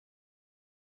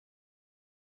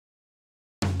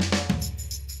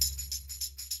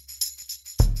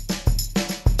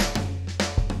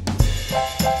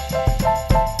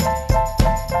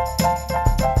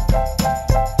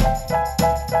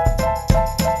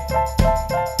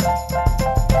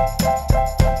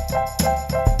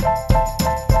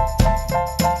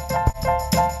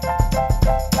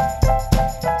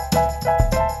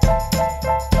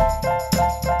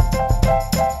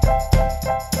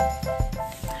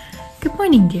Good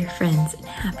morning, dear friends, and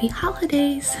happy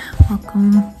holidays.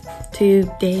 Welcome to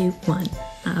day one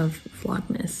of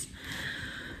Vlogmas.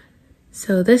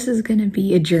 So this is gonna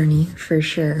be a journey for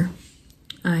sure.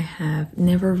 I have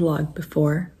never vlogged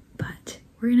before, but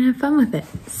we're gonna have fun with it.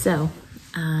 So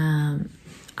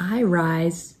I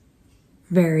rise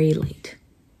very late.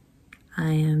 I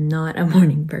am not a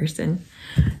morning person.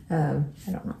 I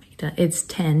don't know if you can tell. It's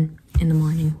 10 in the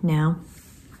morning now.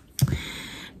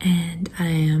 And I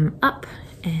am up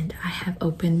and I have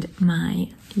opened my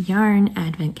yarn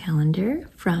advent calendar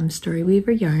from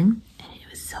Storyweaver Yarn, and it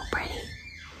was so pretty.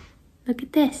 Look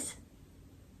at this.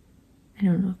 I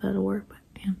don't know if that'll work, but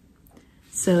yeah.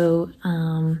 So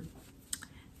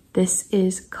this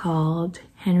is called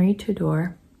Henry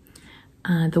Tudor,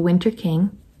 the Winter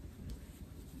King.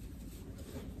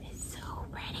 It's so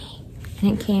pretty.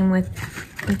 And it came with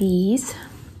these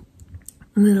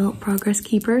little progress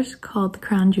keepers called the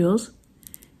crown jewels.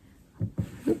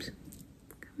 Oops,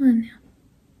 come on now.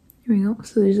 Here we go.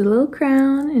 So there's a little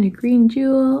crown and a green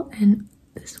jewel, and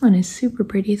this one is super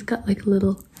pretty. It's got like a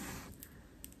little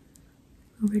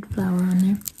red flower on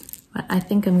there. But I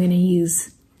think I'm gonna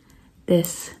use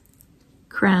this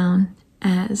crown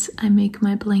as I make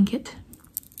my blanket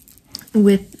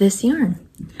with this yarn.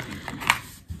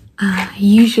 I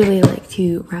usually like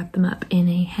to wrap them up in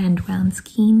a hand-wound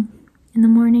skein in the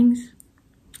mornings,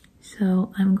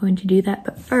 so I'm going to do that.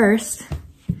 But first,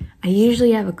 I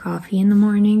usually have a coffee in the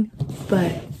morning,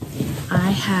 but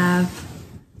I have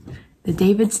the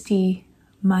David's Tea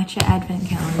Matcha Advent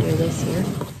Calendar this year.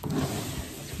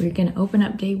 So we're gonna open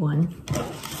up day one,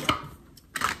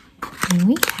 and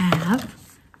we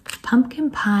have pumpkin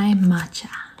pie matcha.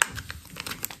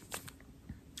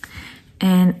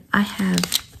 And I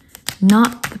have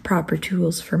not the proper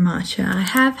tools for matcha. I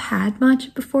have had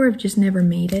matcha before, I've just never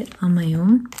made it on my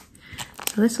own.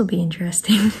 So this will be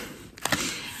interesting.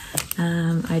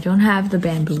 I don't have the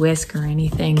bamboo whisk or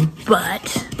anything,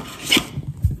 but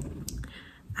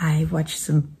I watched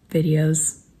some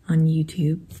videos on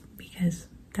YouTube because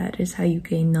that is how you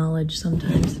gain knowledge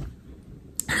sometimes.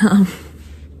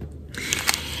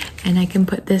 And I can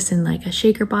put this in like a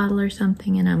shaker bottle or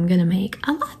something, and I'm gonna make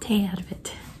a latte out of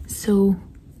it. So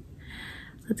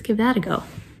let's give that a go.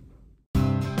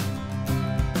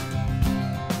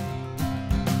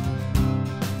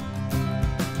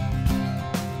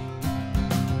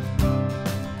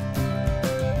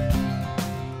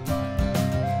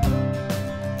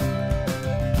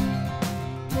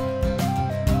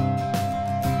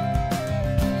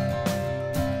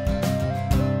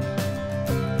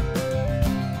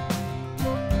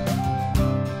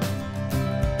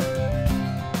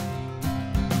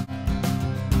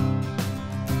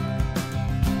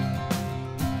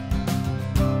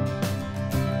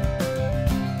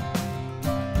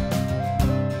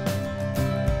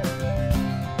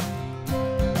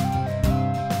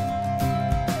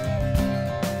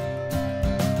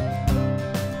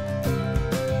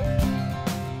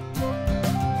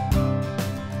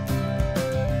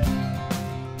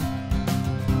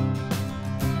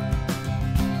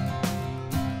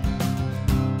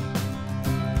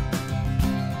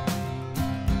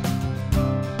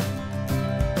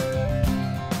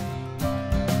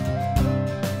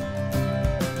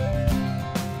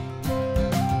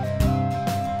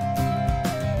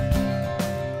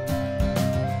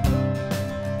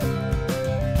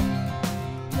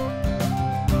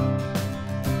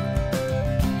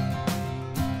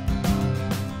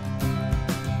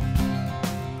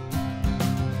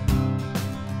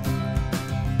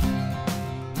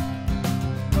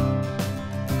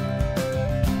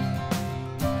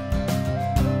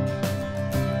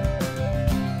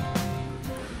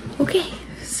 Okay,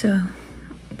 so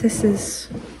this is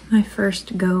my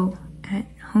first go at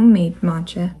homemade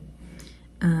matcha.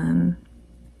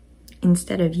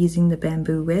 Instead of using the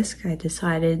bamboo whisk, I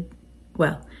decided,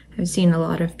 well, I've seen a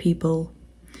lot of people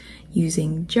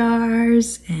using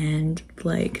jars and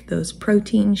like those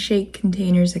protein shake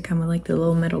containers that come with like the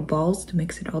little metal balls to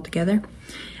mix it all together.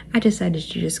 I decided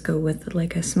to just go with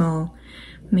like a small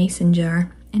mason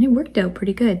jar, and it worked out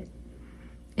pretty good.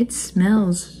 It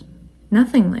smells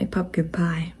nothing like pumpkin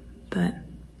pie, but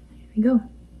here we go.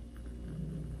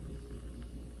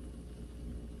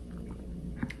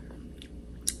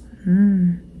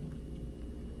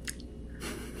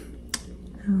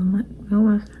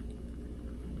 Almost.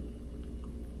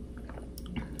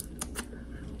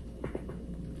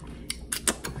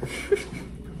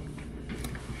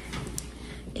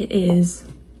 It is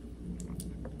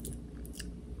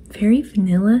very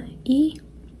vanilla-y.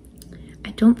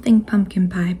 I don't think pumpkin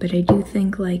pie, but I do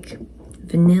think like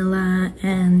vanilla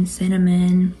and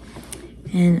cinnamon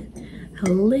and a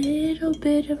little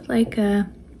bit of like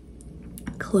a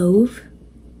clove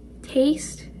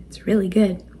taste. It's really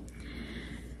good.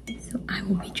 So I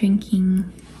will be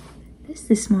drinking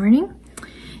this morning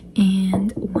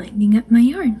and winding up my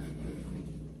yarn.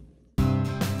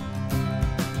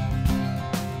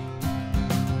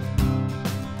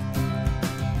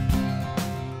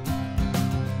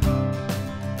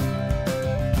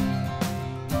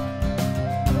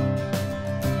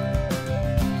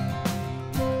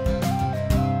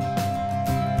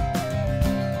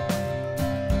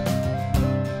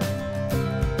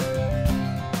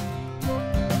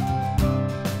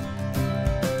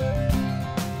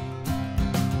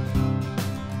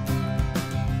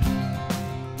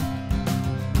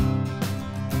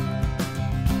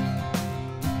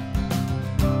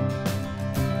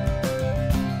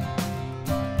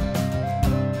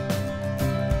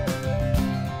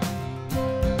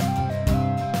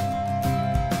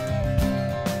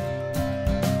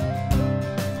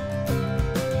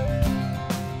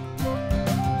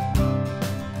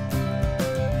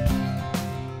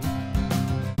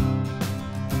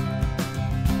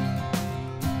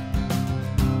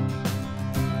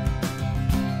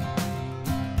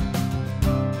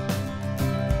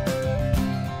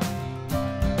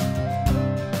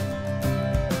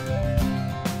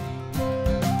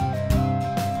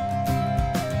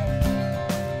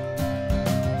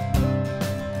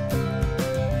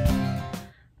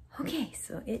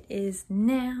 So it is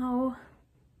now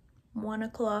 1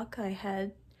 o'clock. I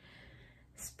had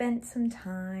spent some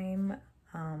time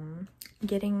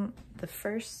getting the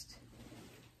first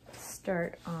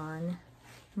start on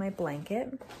my blanket,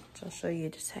 which I'll show you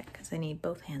in a sec because I need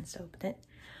both hands to open it.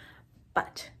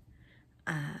 But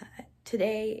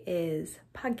today is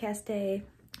podcast day,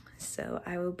 so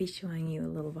I will be showing you a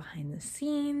little behind the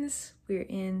scenes. We're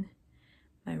in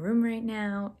my room right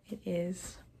now. It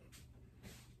is...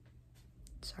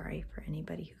 Sorry for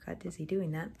anybody who got dizzy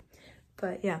doing that.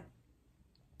 But yeah,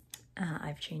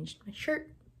 I've changed my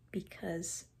shirt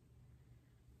because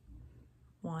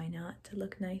why not, to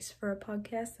look nice for a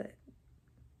podcast? I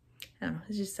don't know,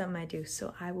 it's just something I do.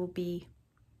 So I will be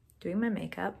doing my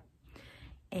makeup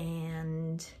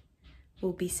and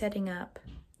we'll be setting up,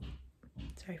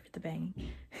 sorry for the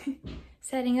banging,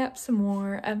 setting up some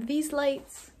more of these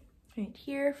lights right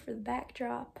here for the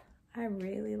backdrop. I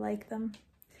really like them.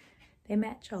 They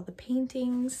match all the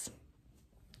paintings.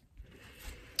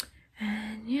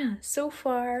 And yeah, so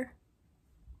far,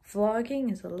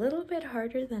 vlogging is a little bit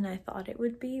harder than I thought it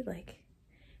would be. Like,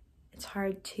 it's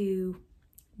hard to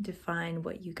define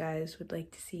what you guys would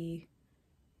like to see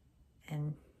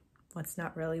and what's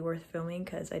not really worth filming,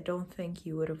 because I don't think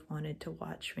you would have wanted to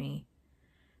watch me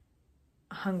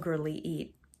hungrily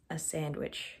eat a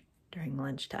sandwich during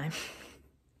lunchtime.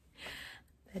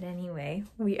 But anyway,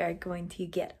 we are going to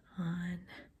get on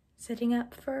setting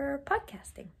up for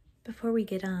podcasting. Before we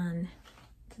get on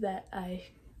to that, I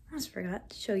almost forgot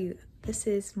to show you. This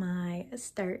is my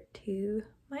start to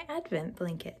my Advent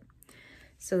blanket.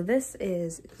 So this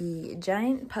is the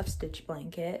giant puff stitch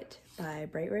blanket by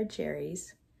Bright Red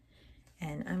Cherries,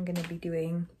 and I'm gonna be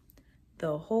doing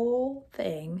the whole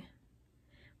thing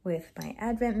with my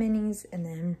Advent minis and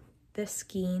then this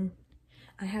skein.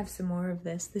 I have some more of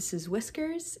this. This is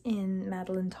Whiskers in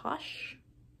Madeline Tosh.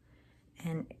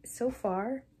 And so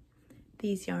far,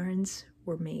 these yarns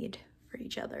were made for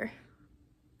each other.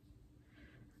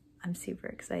 I'm super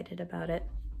excited about it.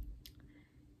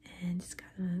 And it's got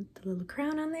the little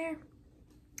crown on there.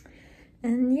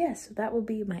 And yeah, so that will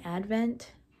be my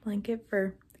Advent blanket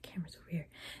for, the camera's over here.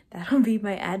 That'll be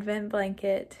my Advent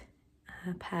blanket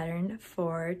pattern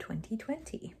for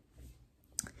 2020.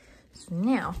 So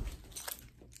now,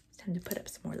 it's time to put up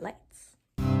some more lights.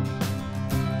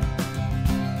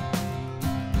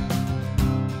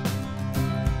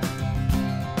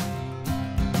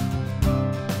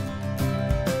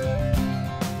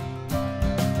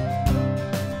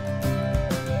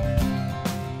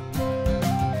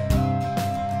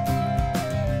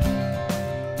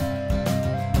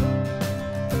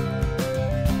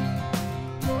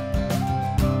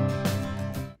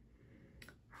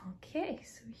 Okay,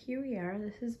 so here we are.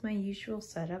 This is my usual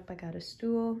setup. I got a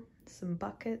stool, some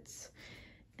buckets,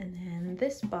 and then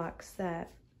this box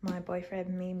that my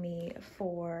boyfriend made me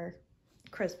for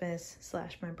Christmas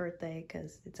 / my birthday,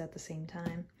 because it's at the same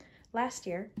time last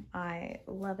year. I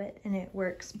love it, and it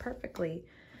works perfectly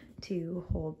to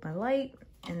hold my light,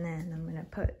 and then I'm gonna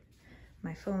put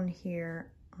my phone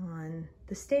here on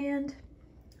the stand,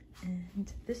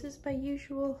 and this is my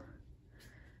usual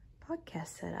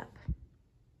podcast setup.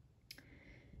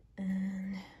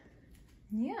 And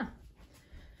yeah,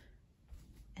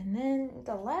 And then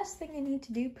the last thing I need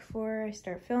to do before I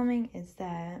start filming is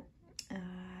that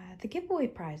the giveaway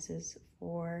prizes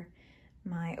for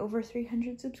my over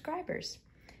 300 subscribers.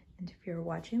 And if you're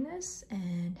watching this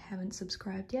and haven't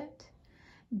subscribed yet,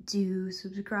 do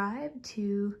subscribe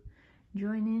to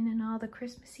join in all the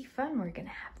Christmassy fun we're gonna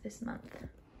have this month.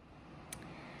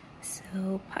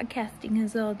 So podcasting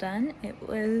is all done. It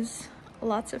was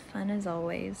lots of fun as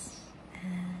always,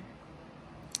 and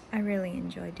I really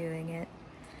enjoy doing it.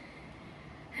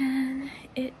 And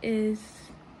it is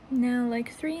now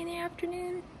like 3 in the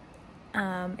afternoon.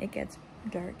 It gets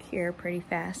dark here pretty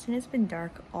fast, and it's been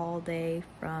dark all day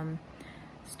from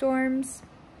storms,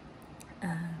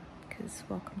 because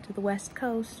welcome to the West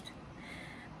Coast.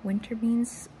 Winter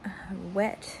means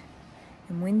wet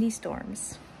and windy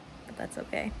storms, but that's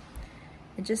okay.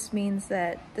 It just means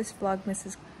that this Vlogmas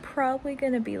is probably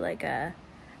gonna be like a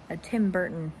Tim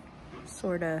Burton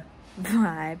sort of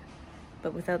vibe,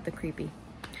 but without the creepy.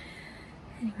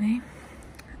 Anyway,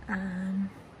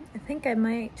 I think I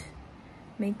might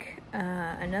make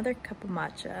another cup of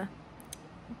matcha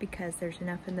because there's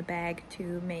enough in the bag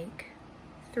to make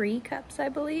 3 cups, I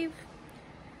believe.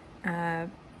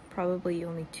 Probably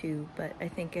only 2, but I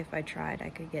think if I tried,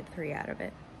 I could get 3 out of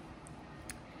it.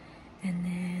 And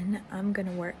then I'm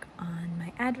gonna work on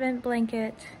my Advent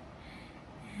blanket.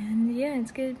 And yeah,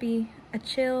 it's gonna be a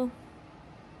chill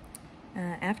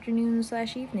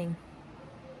afternoon/evening.